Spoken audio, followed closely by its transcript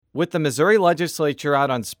With the Missouri legislature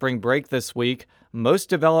out on spring break this week, most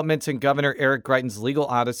developments in Governor Eric Greitens' legal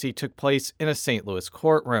odyssey took place in a St. Louis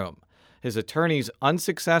courtroom. His attorneys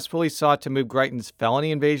unsuccessfully sought to move Greitens'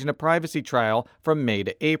 felony invasion of privacy trial from May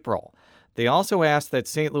to April. They also asked that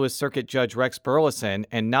St. Louis Circuit Judge Rex Burleson,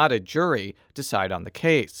 and not a jury, decide on the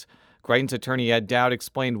case. Greitens' attorney Ed Dowd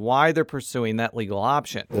explained why they're pursuing that legal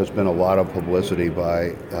option. There's been a lot of publicity by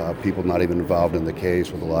people not even involved in the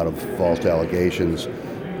case with a lot of false allegations,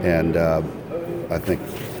 and I think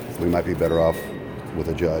we might be better off with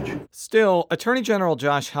a judge. Still, Attorney General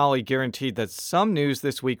Josh Hawley guaranteed that some news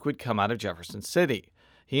this week would come out of Jefferson City.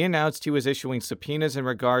 He announced he was issuing subpoenas in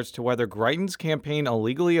regards to whether Greitens' campaign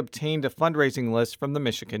illegally obtained a fundraising list from the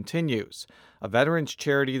Mission Continues, a veterans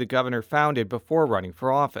charity the governor founded before running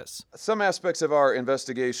for office. Some aspects of our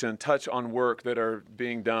investigation touch on work that are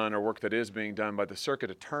being done or work that is being done by the Circuit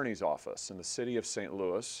Attorney's Office in the city of St.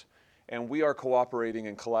 Louis, and we are cooperating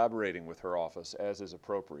and collaborating with her office as is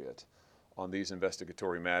appropriate on these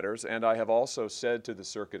investigatory matters. And I have also said to the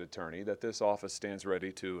Circuit Attorney that this office stands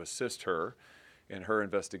ready to assist her in her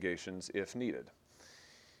investigations if needed.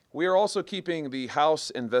 We are also keeping the House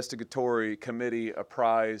Investigatory Committee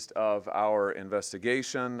apprised of our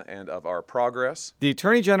investigation and of our progress. The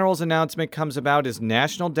Attorney General's announcement comes about as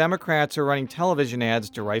national Democrats are running television ads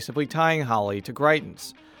derisively tying Hawley to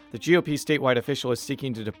Greitens. The GOP statewide official is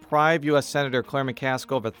seeking to deprive U.S. Senator Claire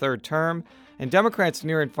McCaskill of a third term, and Democrats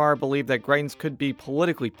near and far believe that Greitens could be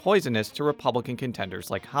politically poisonous to Republican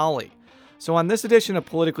contenders like Hawley. So on this edition of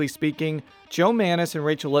Politically Speaking, Joe Mannies and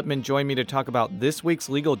Rachel Lippman join me to talk about this week's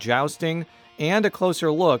legal jousting and a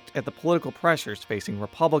closer look at the political pressures facing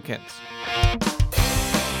Republicans.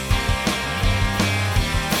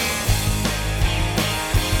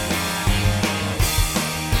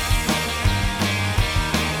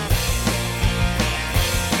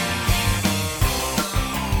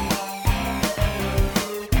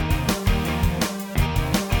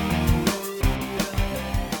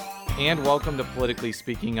 And welcome to Politically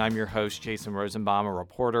Speaking. I'm your host, Jason Rosenbaum, a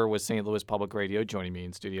reporter with St. Louis Public Radio. Joining me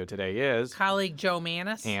in studio today is colleague Joe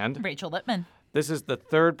Mannies and Rachel Lippman. This is the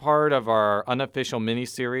third part of our unofficial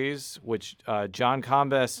mini-series, which John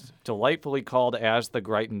Combest delightfully called As the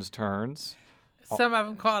Greitens Turns. Some of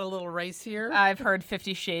them call it a little racier. I've heard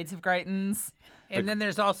 50 Shades of Greitens. And then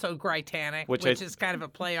there's also Gritanic, which is kind of a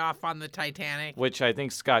playoff on the Titanic. Which I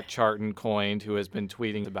think Scott Charton coined, who has been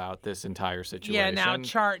tweeting about this entire situation. Yeah, now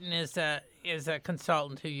Charton is a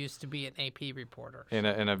consultant who used to be an AP reporter. And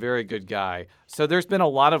a very good guy. So there's been a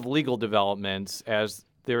lot of legal developments, as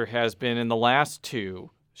there has been in the last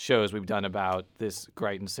two shows we've done about this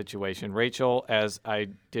Greitens situation. Rachel, as I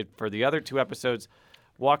did for the other two episodes,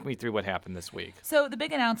 walk me through what happened this week. So the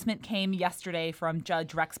big announcement came yesterday from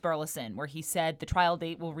Judge Rex Burleson, where he said the trial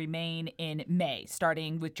date will remain in May,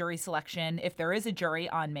 starting with jury selection, if there is a jury,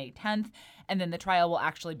 on May 10th, and then the trial will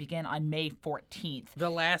actually begin on May 14th.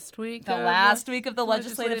 The last week? The last week of the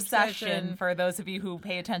legislative session, for those of you who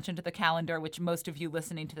pay attention to the calendar, which most of you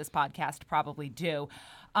listening to this podcast probably do.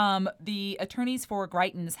 The attorneys for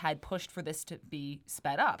Greitens had pushed for this to be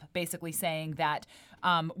sped up, basically saying that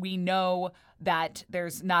we know that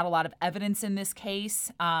there's not a lot of evidence in this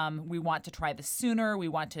case. We want to try this sooner. We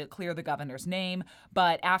want to clear the governor's name.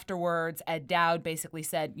 But afterwards, Ed Dowd basically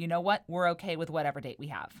said, you know what, we're okay with whatever date we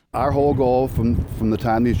have. Our whole goal from the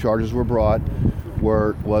time these charges were brought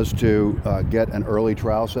was to get an early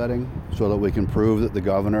trial setting so that we can prove that the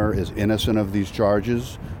governor is innocent of these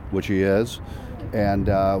charges, which he is. And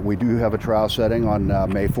we do have a trial setting on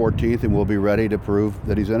May 14th, and we'll be ready to prove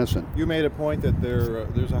that he's innocent. You made a point that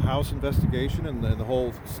there's a House investigation, and the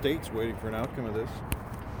whole state's waiting for an outcome of this.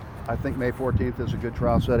 I think May 14th is a good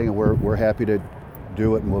trial setting, and we're happy to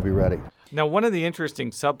do it, and we'll be ready. Now, one of the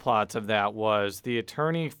interesting subplots of that was the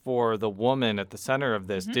attorney for the woman at the center of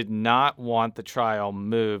this did not want the trial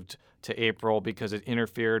moved to April because it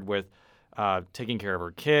interfered with taking care of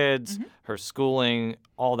her kids, her schooling,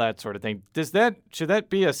 all that sort of thing. Should that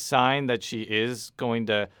be a sign that she is going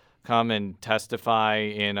to come and testify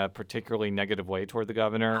in a particularly negative way toward the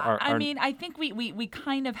governor? I mean, I think we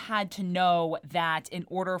kind of had to know that in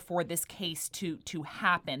order for this case to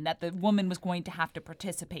happen, that the woman was going to have to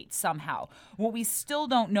participate somehow. What we still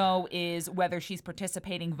don't know is whether she's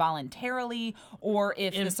participating voluntarily or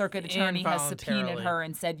if the circuit attorney has subpoenaed her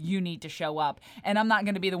and said, you need to show up. And I'm not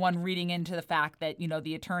going to be the one reading into the fact that,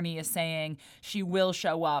 the attorney is saying she will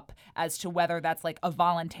show up, as to whether that's like a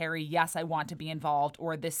voluntary, yes, I want to be involved,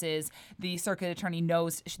 or this is the circuit attorney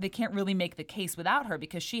knows they can't really make the case without her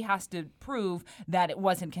because she has to prove that it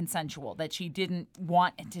wasn't consensual, that she didn't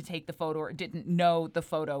want to take the photo or didn't know the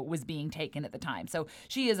photo was being taken at the time. So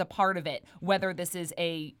she is a part of it, whether this is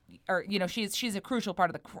she's a crucial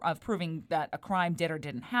part of proving that a crime did or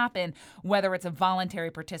didn't happen. Whether it's a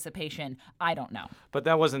voluntary participation, I don't know. But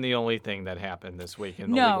that wasn't the only thing that happened this week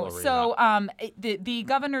in the legal arena. So the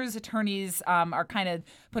governor's attorneys are kind of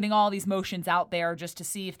putting all these motions out there just to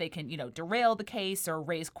see if they can, derail the case or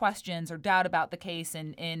raise questions or doubt about the case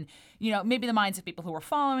in maybe the minds of people who are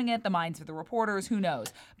following it, the minds of the reporters, who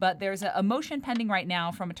knows. But there's a motion pending right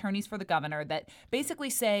now from attorneys for the governor that basically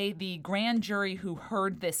say the grand jury who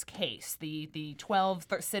heard this case, the 12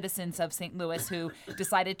 citizens of St. Louis who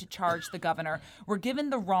decided to charge the governor, were given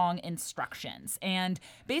the wrong instructions. And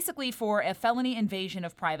basically for a felony invasion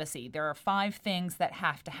of privacy, there are 5 things that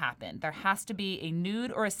have to happen. There has to be a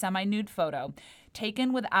nude or a semi-nude photo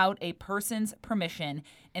taken without a person's permission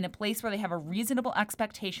in a place where they have a reasonable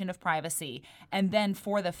expectation of privacy. And then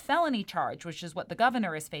for the felony charge, which is what the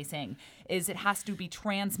governor is facing, is it has to be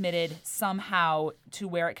transmitted somehow to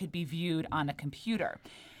where it could be viewed on a computer.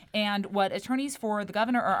 And what attorneys for the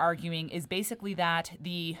governor are arguing is basically that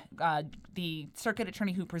the circuit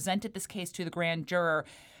attorney who presented this case to the grand juror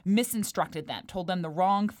misinstructed them, told them the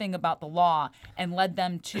wrong thing about the law, and led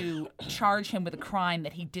them to charge him with a crime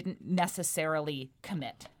that he didn't necessarily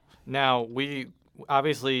commit. Now, we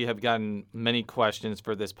obviously have gotten many questions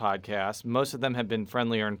for this podcast. Most of them have been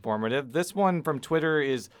friendly or informative. This one from Twitter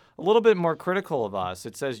is a little bit more critical of us.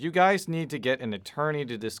 It says, you guys need to get an attorney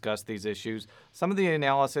to discuss these issues. Some of the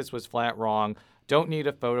analysis was flat wrong. Don't need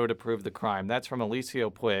a photo to prove the crime. That's from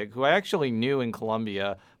Alicio Puig, who I actually knew in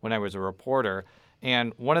Columbia when I was a reporter.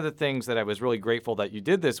 And one of the things that I was really grateful that you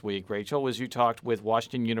did this week, Rachel, was you talked with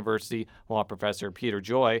Washington University law professor Peter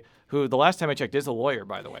Joy, who the last time I checked is a lawyer,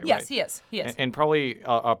 by the way, yes, right? Yes, he is. And probably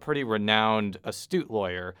a pretty renowned, astute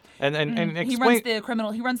lawyer. And he runs the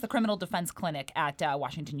criminal defense clinic at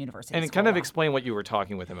Washington University. And kind of explain what you were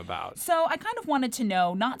talking with him about. So I kind of wanted to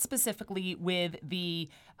know, not specifically with the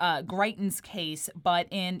Greitens case, but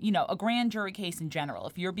in a grand jury case in general,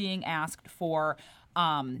 if you're being asked for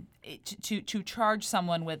to charge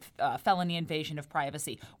someone with felony invasion of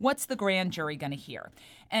privacy, what's the grand jury going to hear?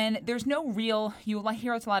 And there's no real, you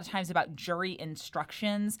hear us a lot of times about jury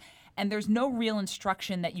instructions, and there's no real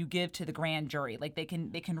instruction that you give to the grand jury. Like they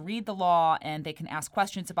can read the law and they can ask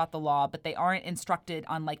questions about the law, but they aren't instructed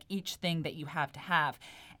on each thing that you have to have.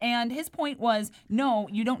 And his point was, no,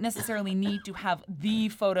 you don't necessarily need to have the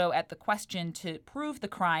photo at the question to prove the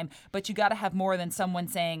crime, but you got to have more than someone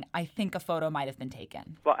saying, I think a photo might have been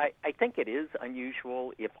taken. Well, I think it is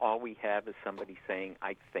unusual if all we have is somebody saying,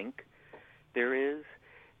 I think there is,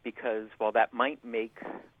 because while that might make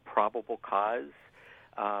probable cause,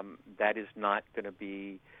 that is not going to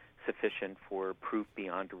be sufficient for proof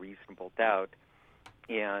beyond a reasonable doubt.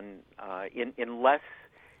 And unless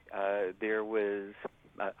there was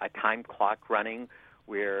a time clock running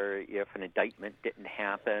where if an indictment didn't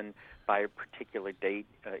happen by a particular date,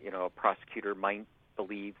 a prosecutor might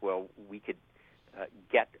believe, well, we could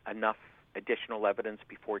get enough additional evidence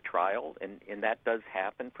before trial, and that does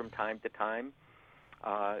happen from time to time.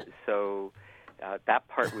 So that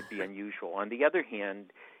part would be unusual. On the other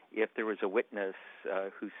hand, if there was a witness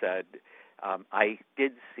who said, I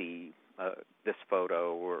did see this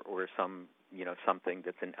photo or something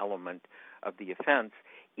that's an element of the offense,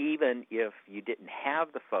 even if you didn't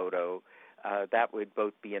have the photo, that would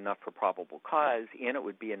both be enough for probable cause and it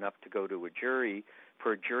would be enough to go to a jury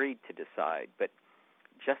for a jury to decide. But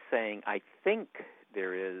just saying, I think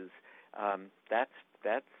there is, that's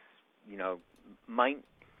might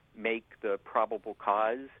make the probable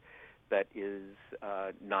cause that is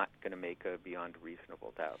not going to make a beyond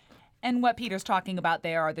reasonable doubt. And what Peter's talking about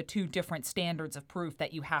there are the 2 different standards of proof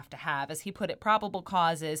that you have to have. As he put it, probable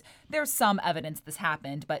cause is there's some evidence this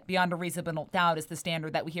happened, but beyond a reasonable doubt is the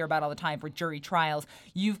standard that we hear about all the time for jury trials.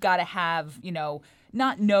 You've got to have,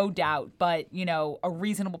 not no doubt, but, a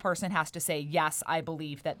reasonable person has to say, yes, I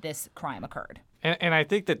believe that this crime occurred. And I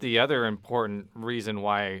think that the other important reason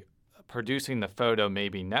why producing the photo may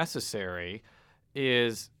be necessary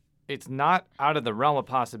is it's not out of the realm of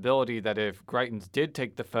possibility that if Greitens did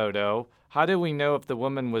take the photo, how do we know if the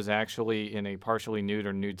woman was actually in a partially nude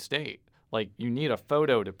or nude state? You need a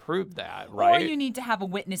photo to prove that, right? Or you need to have a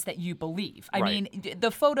witness that you believe. I Right. mean,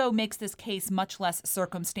 the photo makes this case much less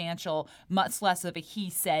circumstantial, much less of a he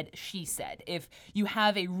said, she said. If you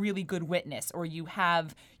have a really good witness or you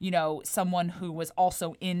have, someone who was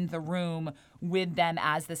also in the room with them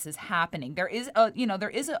as this is happening. There is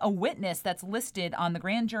a witness that's listed on the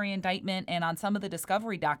grand jury indictment and on some of the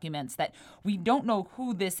discovery documents that we don't know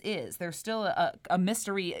who this is. There's still a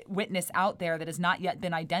mystery witness out there that has not yet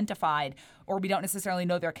been identified, or we don't necessarily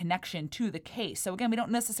know their connection to the case. So again, we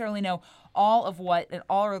don't necessarily know all of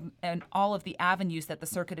the avenues that the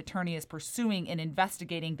circuit attorney is pursuing in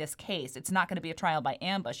investigating this case. It's not going to be a trial by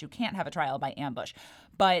ambush. You can't have a trial by ambush.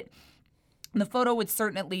 But the photo would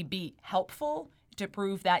certainly be helpful to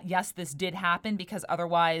prove that, yes, this did happen, because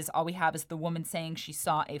otherwise all we have is the woman saying she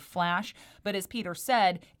saw a flash. But as Peter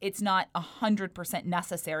said, it's not 100%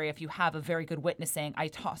 necessary if you have a very good witness saying, I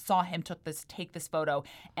saw him take this photo,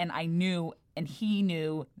 and I knew and he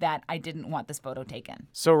knew that I didn't want this photo taken.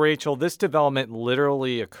 So, Rachel, this development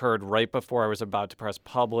literally occurred right before I was about to press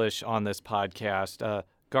publish on this podcast.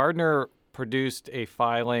 Gardner produced a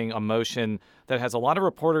motion that has a lot of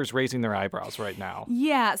reporters raising their eyebrows right now.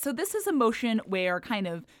 Yeah, so this is a motion where kind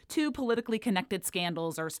of two politically connected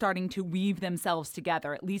scandals are starting to weave themselves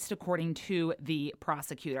together, at least according to the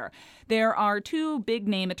prosecutor. There are two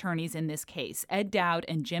big-name attorneys in this case, Ed Dowd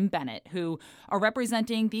and Jim Bennett, who are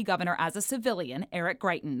representing the governor as a civilian, Eric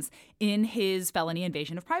Greitens, in his felony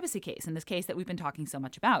invasion of privacy case, in this case that we've been talking so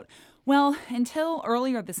much about. Well, until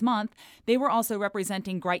earlier this month, they were also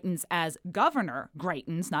representing Greitens as Governor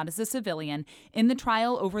Greitens, not as a civilian, in the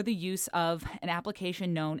trial over the use of an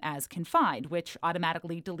application known as Confide, which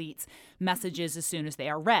automatically deletes messages as soon as they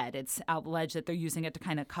are read. It's alleged that they're using it to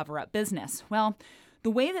kind of cover up business. Well,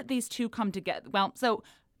 the way that these two come together,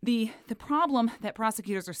 the problem that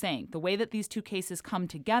prosecutors are saying, the way that these two cases come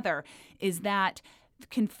together is that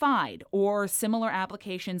Confide or similar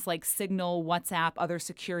applications like Signal, WhatsApp, other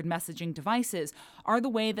secured messaging devices are the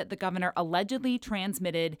way that the governor allegedly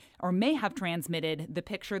transmitted or may have transmitted the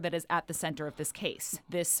picture that is at the center of this case,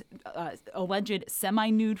 this alleged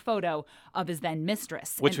semi-nude photo of his then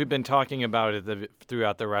mistress. Which we've been talking about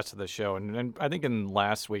throughout the rest of the show, and I think in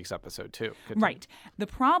last week's episode too. Right. The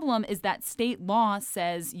problem is that state law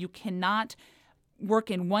says you cannot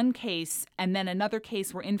work in one case and then another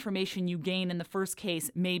case where information you gain in the first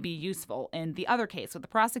case may be useful in the other case. What the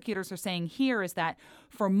prosecutors are saying here is that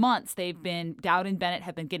for months Dowd and Bennett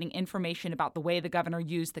have been getting information about the way the governor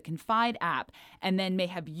used the Confide app, and then may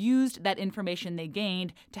have used that information they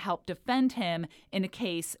gained to help defend him in a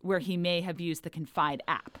case where he may have used the Confide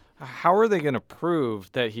app. How are they going to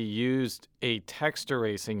prove that he used a text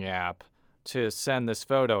erasing app to send this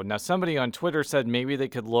photo? Now, somebody on Twitter said maybe they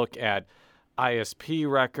could look at ISP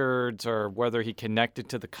records or whether he connected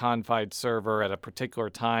to the Confide server at a particular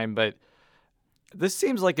time, but this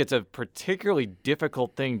seems like it's a particularly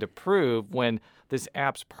difficult thing to prove when this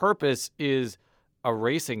app's purpose is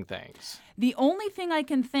erasing things. The only thing I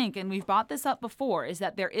can think, and we've brought this up before, is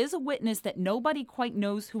that there is a witness that nobody quite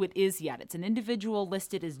knows who it is yet. It's an individual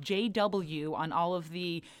listed as JW on all of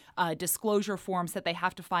the disclosure forms that they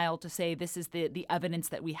have to file to say this is the evidence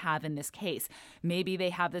that we have in this case. Maybe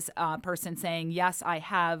they have this person saying, yes, I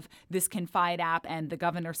have this Confide app and the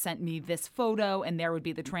governor sent me this photo, and there would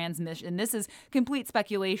be the transmission. And this is complete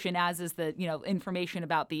speculation, as is the information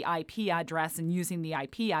about the IP address and using the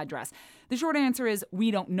IP address. The short answer is we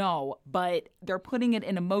don't know, but they're putting it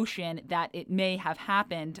in a motion that it may have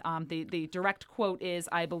happened. The direct quote is,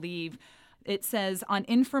 I believe, it says, on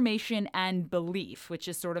information and belief, which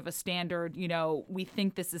is sort of a standard, we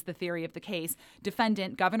think this is the theory of the case.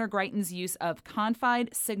 Defendant, Governor Greitens' use of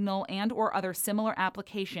Confide, Signal, and or other similar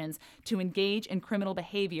applications to engage in criminal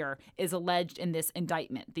behavior is alleged in this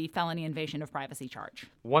indictment, the felony invasion of privacy charge.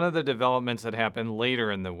 One of the developments that happened later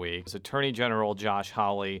in the week is Attorney General Josh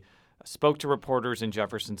Hawley spoke to reporters in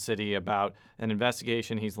Jefferson City about an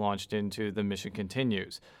investigation he's launched into The Mission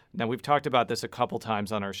Continues. Now, we've talked about this a couple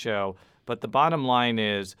times on our show, but the bottom line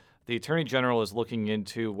is the Attorney General is looking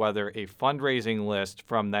into whether a fundraising list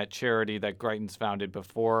from that charity that Greitens founded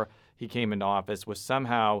before he came into office was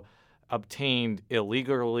somehow obtained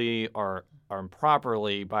illegally or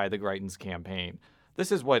improperly by the Greitens campaign.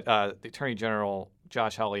 This is what the Attorney General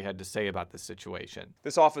Josh Hawley had to say about this situation.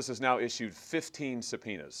 This office has now issued 15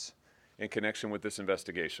 subpoenas in connection with this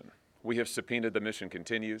investigation. We have subpoenaed The Mission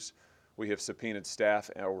Continues. We have subpoenaed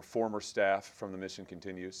staff or former staff from The Mission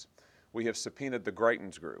Continues. We have subpoenaed the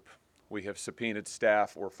Greitens Group. We have subpoenaed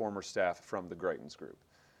staff or former staff from the Greitens Group.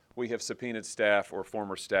 We have subpoenaed staff or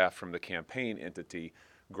former staff from the campaign entity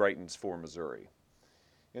Greitens for Missouri.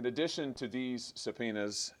 In addition to these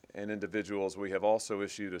subpoenas and individuals. We have also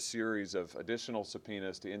issued a series of additional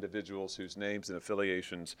subpoenas to individuals whose names and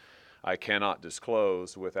affiliations I cannot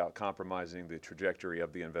disclose without compromising the trajectory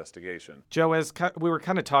of the investigation. Joe, as we were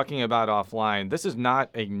kind of talking about offline, this is not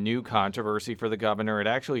a new controversy for the governor. It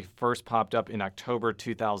actually first popped up in October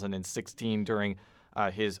 2016 during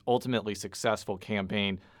his ultimately successful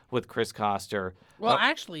campaign with Chris Koster. Well,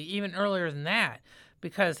 actually, even earlier than that,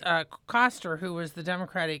 because Koster, who was the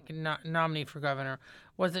Democratic nominee for governor,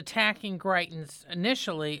 was attacking Greitens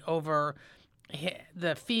initially over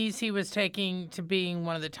the fees he was taking to being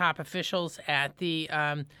one of the top officials at the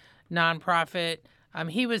nonprofit.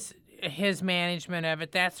 His management of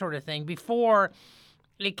it, that sort of thing, before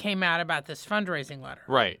it came out about this fundraising letter.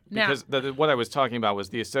 Right. Now, because what I was talking about was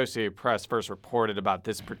the Associated Press first reported about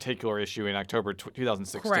this particular issue in October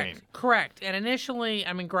 2016. Correct. And initially,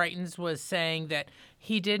 Greitens was saying that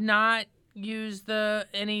he did not use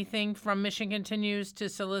anything from Mission Continues to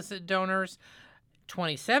solicit donors.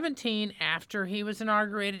 2017, after he was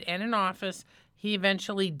inaugurated and in office, he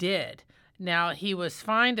eventually did. Now, he was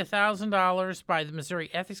fined $1,000 by the Missouri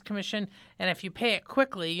Ethics Commission, and if you pay it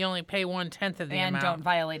quickly, you only pay 1/10 of the amount. And don't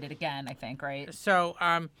violate it again, I think, right? So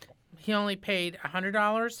he only paid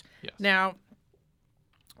 $100. Yes. Now,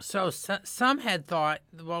 so some had thought,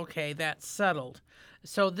 well, okay, that's settled.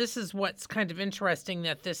 So this is what's kind of interesting,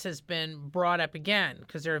 that this has been brought up again,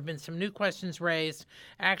 because there have been some new questions raised.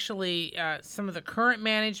 Actually, some of the current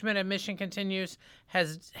management of Mission Continues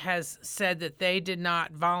has said that they did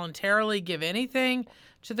not voluntarily give anything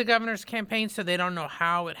to the governor's campaign, so they don't know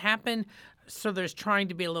how it happened. So there's trying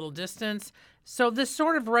to be a little distance. So this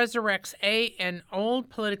sort of resurrects an old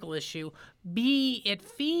political issue. B, it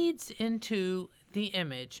feeds into the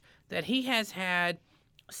image that he has had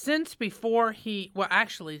since during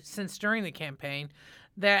the campaign,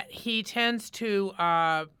 that he tends to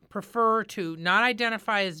prefer to not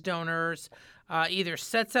identify his donors, either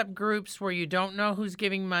sets up groups where you don't know who's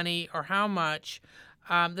giving money or how much,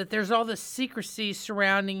 that there's all this secrecy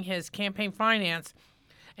surrounding his campaign finance.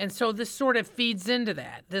 And so this sort of feeds into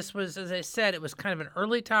that. This was, as I said, it was kind of an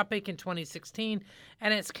early topic in 2016,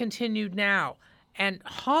 and it's continued now. And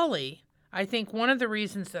Hawley, I think one of the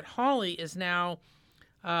reasons that Hawley is now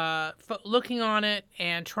looking on it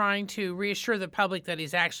and trying to reassure the public that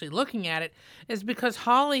he's actually looking at it is because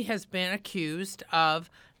Hawley has been accused of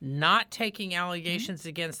not taking allegations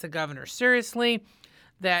against the governor seriously,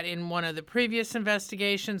 that in one of the previous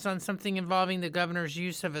investigations on something involving the governor's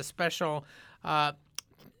use of a special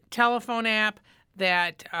telephone app,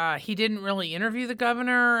 that he didn't really interview the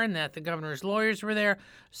governor and that the governor's lawyers were there.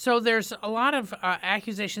 So there's a lot of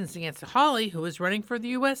accusations against Hawley, who is running for the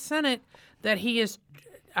U.S. Senate, that he is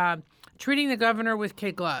treating the governor with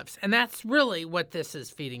kid gloves. And that's really what this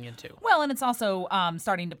is feeding into. Well, and it's also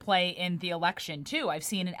starting to play in the election, too. I've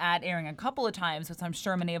seen an ad airing a couple of times, which I'm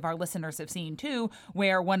sure many of our listeners have seen, too,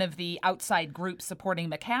 where one of the outside groups supporting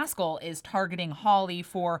McCaskill is targeting Hawley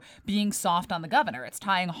for being soft on the governor. It's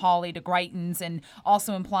tying Hawley to Greitens and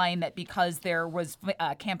also implying that because there was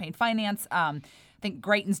campaign finance, I think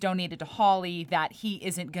Greitens donated to Hawley, that he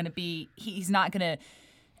isn't going to be, he's not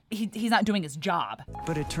doing his job.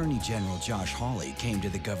 But Attorney General Josh Hawley came to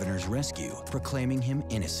the governor's rescue, proclaiming him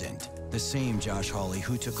innocent. The same Josh Hawley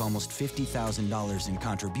who took almost $50,000 in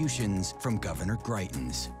contributions from Governor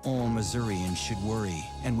Greitens. All Missourians should worry,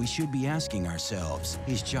 and we should be asking ourselves,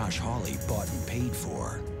 is Josh Hawley bought and paid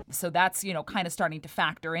for? So that's, kind of starting to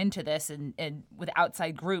factor into this, and with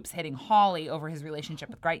outside groups hitting Hawley over his relationship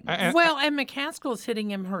with Greitens. Well, and McCaskill's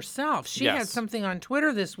hitting him herself. She had something on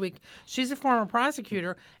Twitter this week. She's a former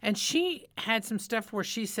prosecutor, and she had some stuff where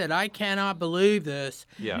she said, "I cannot believe this."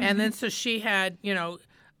 Yeah. And then so she had,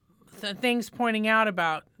 things pointing out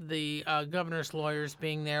about the governor's lawyers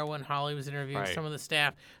being there when Hawley was interviewing some of the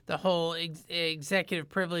staff, the whole executive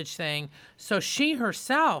privilege thing. So she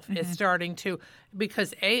herself is starting to,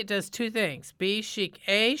 because A, it does two things. B, she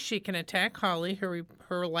can attack Hawley,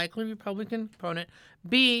 her likely Republican opponent.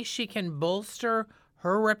 B, she can bolster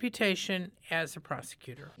her reputation as a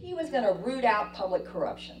prosecutor. He was going to root out public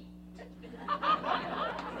corruption.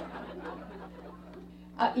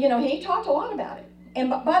 He talked a lot about it. And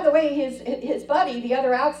by the way, his buddy, the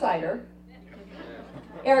other outsider,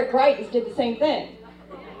 Eric Greitens, did the same thing.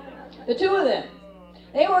 The two of them.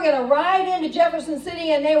 They were going to ride into Jefferson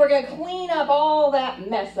City and they were going to clean up all that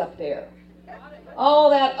mess up there. All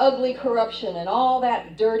that ugly corruption and all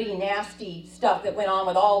that dirty, nasty stuff that went on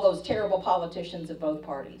with all those terrible politicians of both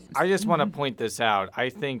parties. I just want to point this out. I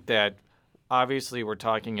think that obviously we're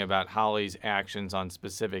talking about Hawley's actions on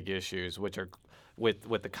specific issues, which are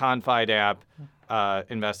with the Confide app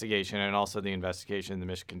investigation and also the investigation in the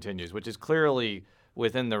Mission Continues, which is clearly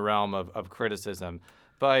within the realm of criticism.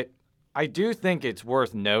 But I do think it's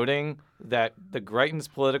worth noting that the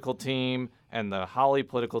Greitens political team and the Hawley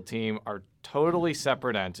political team are totally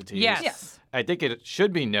separate entities. Yes. I think it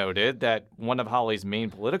should be noted that one of Hawley's main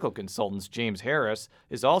political consultants, James Harris,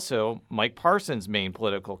 is also Mike Parsons' main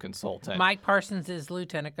political consultant. Mike Parsons is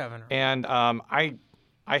lieutenant governor. And I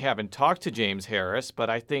haven't talked to James Harris, but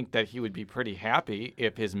I think that he would be pretty happy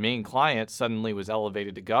if his main client suddenly was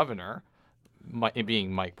elevated to governor,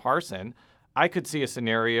 being Mike Parson. I could see a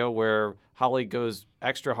scenario where Hawley goes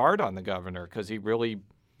extra hard on the governor because he really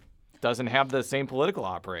doesn't have the same political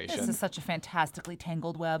operation. This is such a fantastically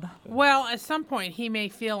tangled web. Well, at some point, he may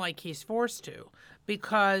feel like he's forced to,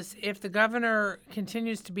 because if the governor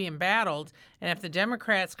continues to be embattled, and if the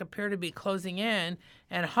Democrats appear to be closing in,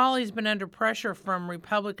 and Hawley's been under pressure from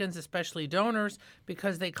Republicans, especially donors,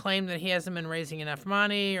 because they claim that he hasn't been raising enough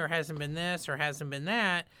money, or hasn't been this, or hasn't been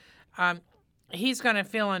that, he's going to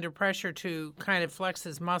feel under pressure to kind of flex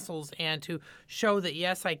his muscles and to show that,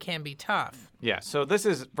 yes, I can be tough. Yeah, so this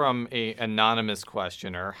is from an anonymous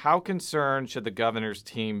questioner. How concerned should the governor's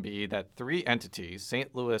team be that 3 entities,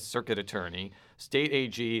 St. Louis Circuit Attorney, State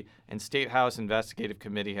AG, and State House Investigative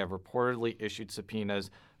Committee, have reportedly issued subpoenas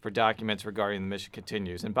for documents regarding the mission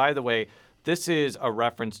continues? And by the way, this is a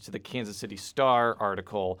reference to the Kansas City Star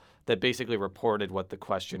article that basically reported what the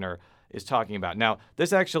questioner is talking about. Now,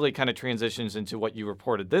 this actually kind of transitions into what you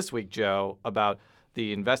reported this week, Joe, about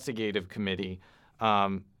the investigative committee.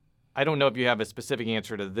 I don't know if you have a specific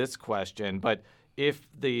answer to this question, but if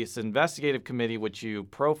this investigative committee, which you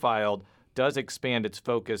profiled, does expand its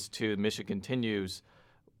focus to Mission Continues,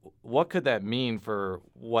 what could that mean for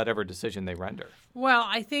whatever decision they render? Well,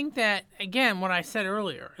 I think that, again, what I said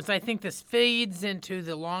earlier is I think this feeds into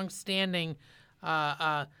the longstanding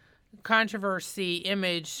controversy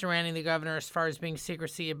image surrounding the governor as far as being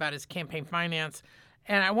secrecy about his campaign finance.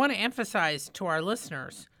 And I want to emphasize to our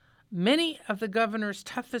listeners, many of the governor's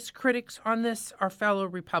toughest critics on this are fellow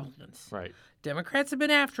Republicans. Right. Democrats have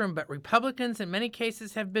been after him, but Republicans in many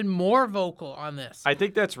cases have been more vocal on this. I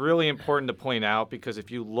think that's really important to point out, because if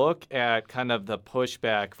you look at kind of the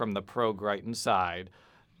pushback from the pro-Greitens side,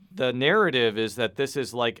 the narrative is that this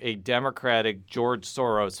is like a Democratic George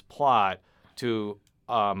Soros plot to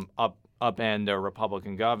upend a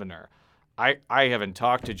Republican governor. I haven't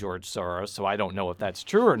talked to George Soros, so I don't know if that's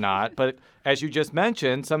true or not. But as you just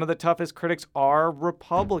mentioned, some of the toughest critics are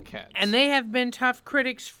Republicans. And they have been tough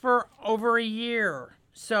critics for over a year.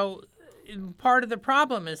 So part of the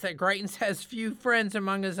problem is that Greitens has few friends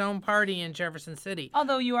among his own party in Jefferson City.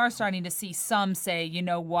 Although you are starting to see some say, you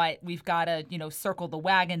know what, we've got to, circle the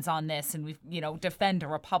wagons on this and defend a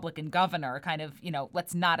Republican governor, kind of,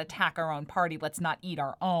 let's not attack our own party, let's not eat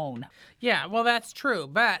our own. Yeah, well, that's true.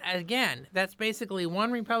 But again, that's basically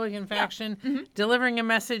one Republican faction delivering a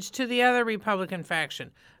message to the other Republican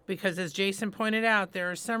faction. Because as Jason pointed out, there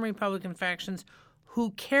are some Republican factions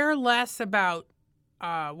who care less about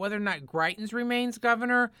whether or not Greitens remains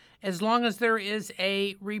governor, as long as there is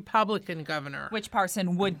a Republican governor. Which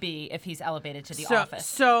Parson would be if he's elevated to the office.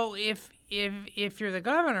 So if you're the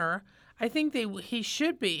governor, I think he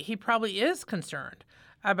should be. He probably is concerned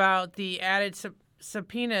about the added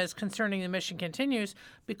subpoenas concerning the Mission Continues,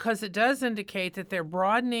 because it does indicate that they're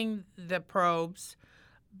broadening the probes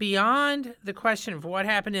beyond the question of what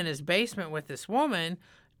happened in his basement with this woman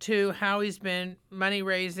to how he's been money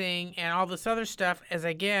raising and all this other stuff,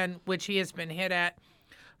 which he has been hit at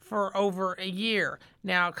for over a year.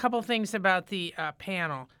 Now, a couple things about the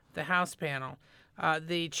panel, the House panel.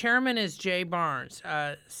 The chairman is Jay Barnes,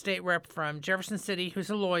 a state rep from Jefferson City, who's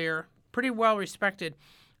a lawyer, pretty well respected,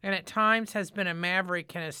 and at times has been a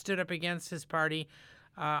maverick and has stood up against his party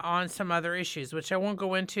on some other issues, which I won't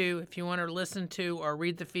go into. If you want to listen to or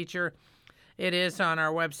read the feature, it is on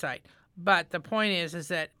our website. But the point is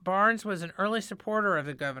that Barnes was an early supporter of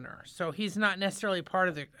the governor, so he's not necessarily part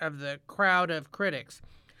of the crowd of critics.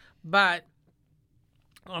 But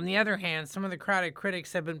on the other hand, some of the crowded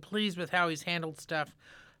critics have been pleased with how he's handled stuff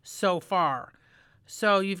so far.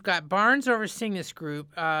 So you've got Barnes overseeing this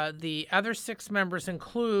group. The other 6 members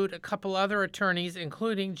include a couple other attorneys,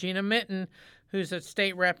 including Gina Mitten, who's a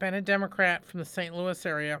state rep and a Democrat from the St. Louis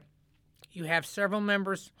area. You have several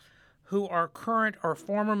members who are current or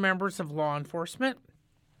former members of law enforcement.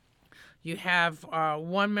 You have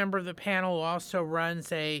one member of the panel who also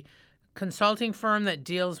runs a consulting firm that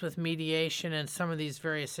deals with mediation and some of these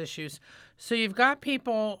various issues. So you've got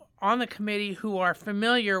people on the committee who are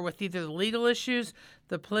familiar with either the legal issues,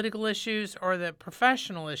 the political issues, or the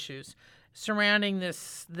professional issues surrounding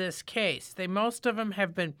this case. Most of them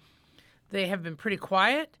have been pretty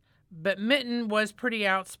quiet, but Mitten was pretty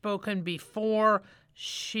outspoken before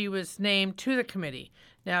she was named to the committee.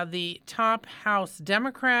 Now, the top House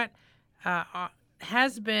Democrat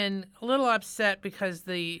has been a little upset because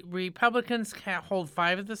the Republicans hold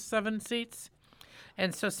 5 of the 7 seats.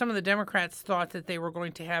 And so some of the Democrats thought that they were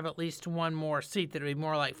going to have at least one more seat, that it would be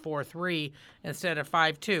more like 4-3 instead of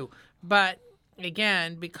 5-2. But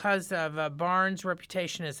again, because of Barnes'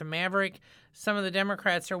 reputation as a maverick, some of the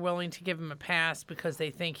Democrats are willing to give him a pass because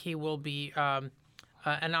they think he will be an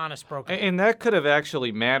honest broker. And that could have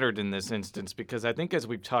actually mattered in this instance because I think, as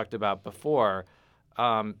we've talked about before,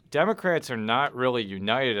 Democrats are not really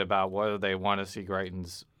united about whether they want to see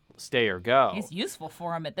Greitens stay or go. He's useful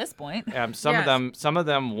for him at this point. Some of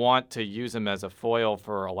them want to use him as a foil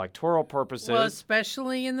for electoral purposes. Well,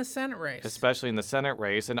 especially in the Senate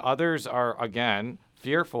race. And others are, again,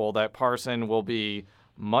 fearful that Parson will be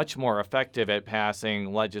much more effective at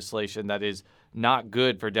passing legislation that is not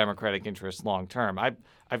good for Democratic interests long term.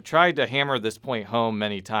 I've tried to hammer this point home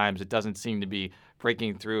many times. It doesn't seem to be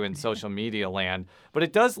breaking through in social media land. But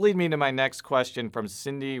it does lead me to my next question from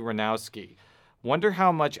Cindy Ranowski. Wonder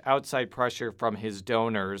how much outside pressure from his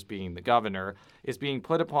donors, being the governor, is being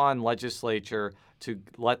put upon legislature to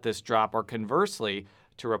let this drop, or conversely,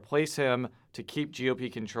 to replace him to keep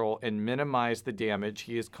GOP control and minimize the damage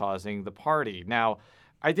he is causing the party. Now,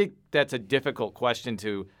 I think that's a difficult question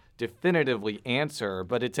to definitively answer,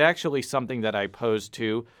 but it's actually something that I posed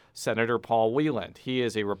to Senator Paul Wieland. He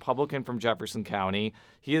is a Republican from Jefferson County.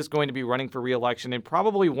 He is going to be running for re-election in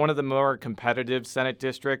probably one of the more competitive Senate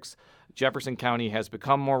districts. Jefferson County has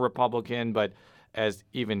become more Republican, but as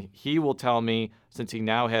even he will tell me, since he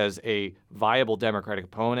now has a viable Democratic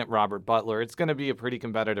opponent, Robert Butler, it's going to be a pretty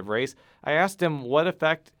competitive race. I asked him what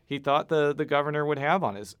effect he thought the governor would have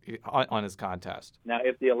on his contest. Now,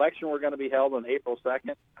 if the election were going to be held on April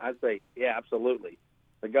 2nd, I'd say, yeah, absolutely.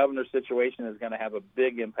 The governor's situation is going to have a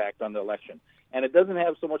big impact on the election. And it doesn't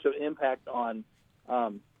have so much of an impact on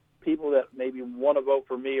people that maybe want to vote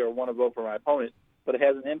for me or want to vote for my opponent, but it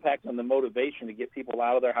has an impact on the motivation to get people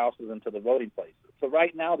out of their houses and to the voting places. So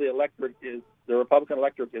right now, the Republican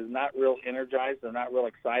electorate is not real energized. They're not real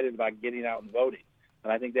excited about getting out and voting.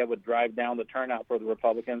 And I think that would drive down the turnout for the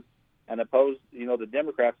Republicans, and the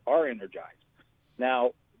Democrats are energized.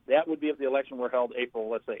 Now, that would be if the election were held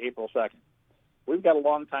April 2nd. We've got a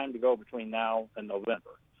long time to go between now and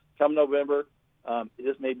November. Come November,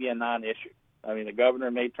 this may be a non-issue. I mean, the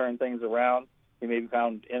governor may turn things around. He may be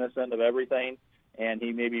found innocent of everything, and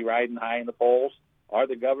he may be riding high in the polls. Or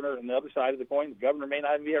the governor, on the other side of the coin, the governor may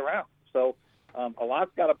not even be around. So a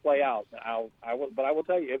lot's got to play out. But I will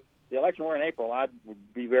tell you, if the election were in April, I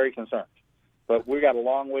would be very concerned. But we've got a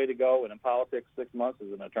long way to go, and in politics, 6 months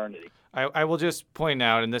is an eternity. I will just point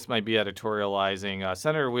out, and this might be editorializing,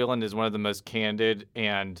 Senator Wieland is one of the most candid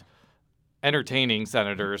and entertaining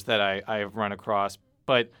senators that I have run across.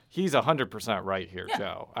 But he's 100% right here, yeah.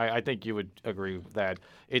 Joe. I think you would agree with that.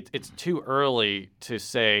 It's too early to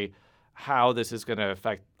say how this is going to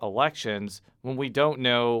affect elections when we don't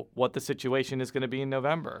know what the situation is going to be in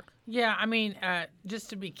November. Yeah, I mean, just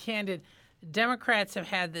to be candid, Democrats have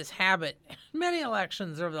had this habit, many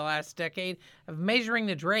elections over the last decade, of measuring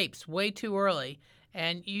the drapes way too early,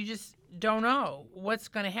 and you just don't know what's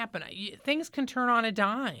going to happen. Things can turn on a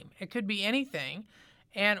dime. It could be anything.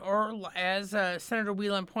 Or as Senator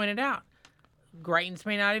Wieland pointed out, Greitens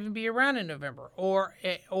may not even be around in November, or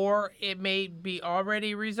it may be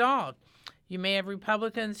already resolved. You may have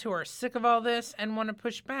Republicans who are sick of all this and want to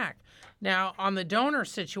push back. Now, on the donor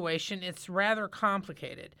situation, it's rather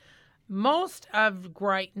complicated. Most of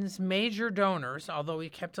Greitens' major donors, although he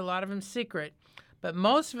kept a lot of them secret, but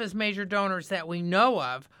most of his major donors that we know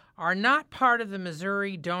of are not part of the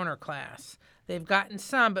Missouri donor class. They've gotten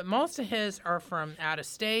some, but most of his are from out of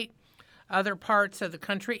state, other parts of the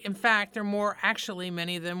country. In fact,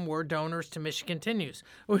 many of them were donors to Michigan Continues,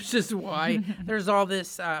 which is why there's all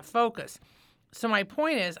this focus. So my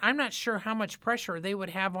point is, I'm not sure how much pressure they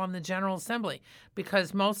would have on the General Assembly,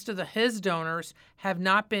 because most of his donors have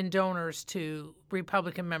not been donors to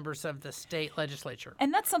Republican members of the state legislature.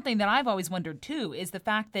 And that's something that I've always wondered, too, is the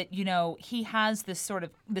fact that, he has this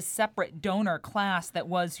separate donor class that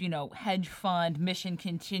was, hedge fund, Mission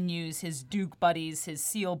Continues, his Duke buddies, his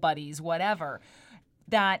SEAL buddies, whatever.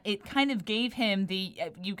 That it kind of gave him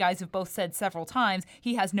you guys have both said several times,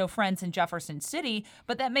 he has no friends in Jefferson City,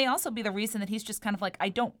 but that may also be the reason that he's just kind of like, I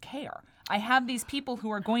don't care. I have these people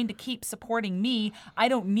who are going to keep supporting me. I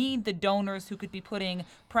don't need the donors who could be putting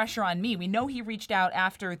pressure on me. We know he reached out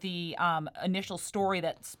after the initial story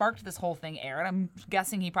that sparked this whole thing aired. I'm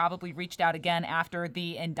guessing he probably reached out again after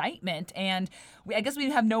the indictment. And I guess we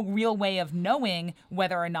have no real way of knowing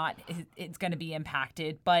whether or not it's going to be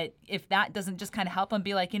impacted. But if that doesn't just kind of help him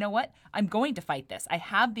be like, you know what, I'm going to fight this. I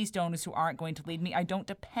have these donors who aren't going to lead me. I don't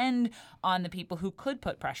depend on the people who could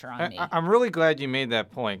put pressure on me. I'm really glad you made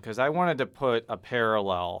that point, because I wanted to put a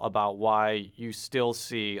parallel about why you still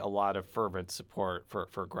see a lot of fervent support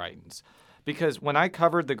for Greitens. Because when I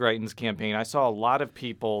covered the Greitens campaign, I saw a lot of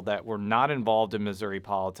people that were not involved in Missouri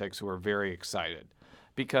politics who were very excited.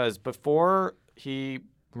 Because before he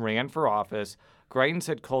ran for office, Greitens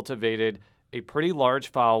had cultivated a pretty large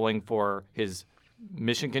following for his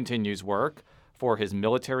Mission Continues work, for his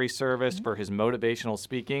military service, for his motivational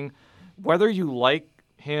speaking. Whether you like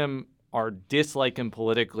him or dislike him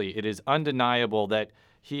politically, it is undeniable that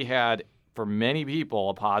he had, for many people,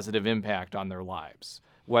 a positive impact on their lives,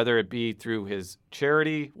 whether it be through his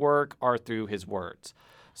charity work or through his words.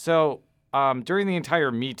 So during the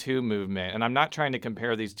entire Me Too movement, and I'm not trying to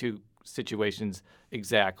compare these two situations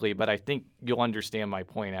exactly, but I think you'll understand my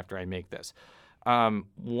point after I make this.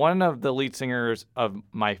 One of the lead singers of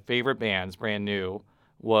my favorite bands, Brand New,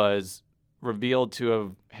 was revealed to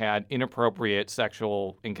have had inappropriate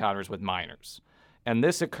sexual encounters with minors. And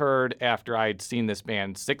this occurred after I'd seen this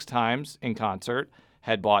band 6 times in concert,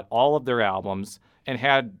 had bought all of their albums, and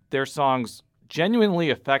had their songs genuinely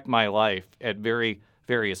affect my life at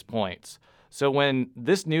various points. So when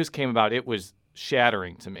this news came about, it was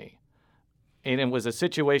shattering to me. And it was a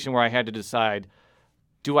situation where I had to decide,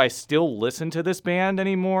 do I still listen to this band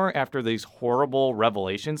anymore after these horrible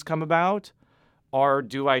revelations come about? Or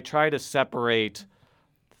do I try to separate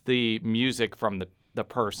the music from the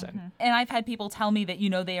person? Mm-hmm. And I've had people tell me that,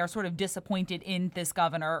 they are sort of disappointed in this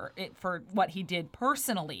governor for what he did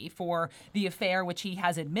personally for the affair, which he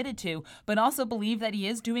has admitted to, but also believe that he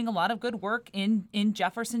is doing a lot of good work in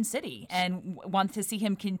Jefferson City and want to see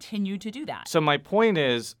him continue to do that. So my point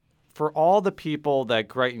is, for all the people that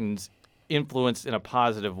Greitens influenced in a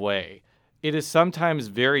positive way, it is sometimes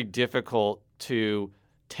very difficult to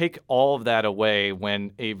take all of that away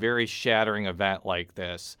when a very shattering event like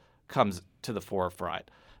this comes to the forefront.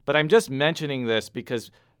 But I'm just mentioning this because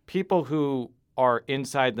people who are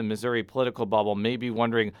inside the Missouri political bubble may be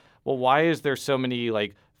wondering, well, why is there so many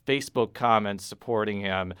Facebook comments supporting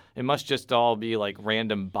him? It must just all be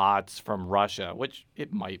random bots from Russia, which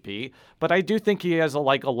it might be. But I do think he has a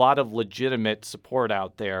lot of legitimate support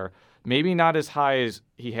out there. Maybe not as high as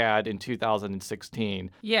he had in 2016.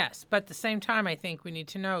 Yes, but at the same time, I think we need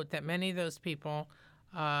to note that many of those people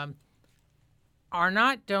are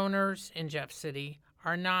not donors in Jeff City,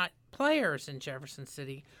 are not players in Jefferson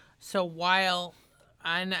City. So while,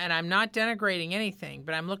 and I'm not denigrating anything,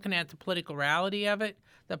 but I'm looking at the political reality of it,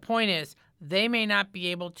 the point is they may not be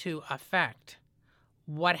able to affect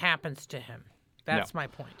what happens to him. That's my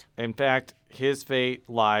point. In fact, his fate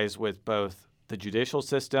lies with both the judicial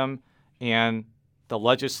system and the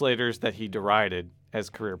legislators that he derided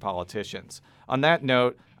as career politicians. On that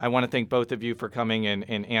note, I want to thank both of you for coming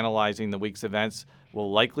and analyzing the week's events.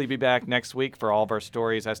 We'll likely be back next week for all of our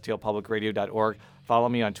stories, stlpublicradio.org. Follow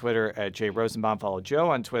me on Twitter at Jay Rosenbaum. Follow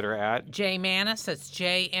Joe on Twitter at Jay Mannies. That's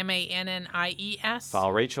JMANNIES.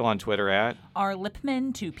 Follow Rachel on Twitter at R.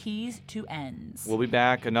 Lipman, 2 P's, 2 N's. We'll be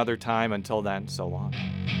back another time. Until then, so long.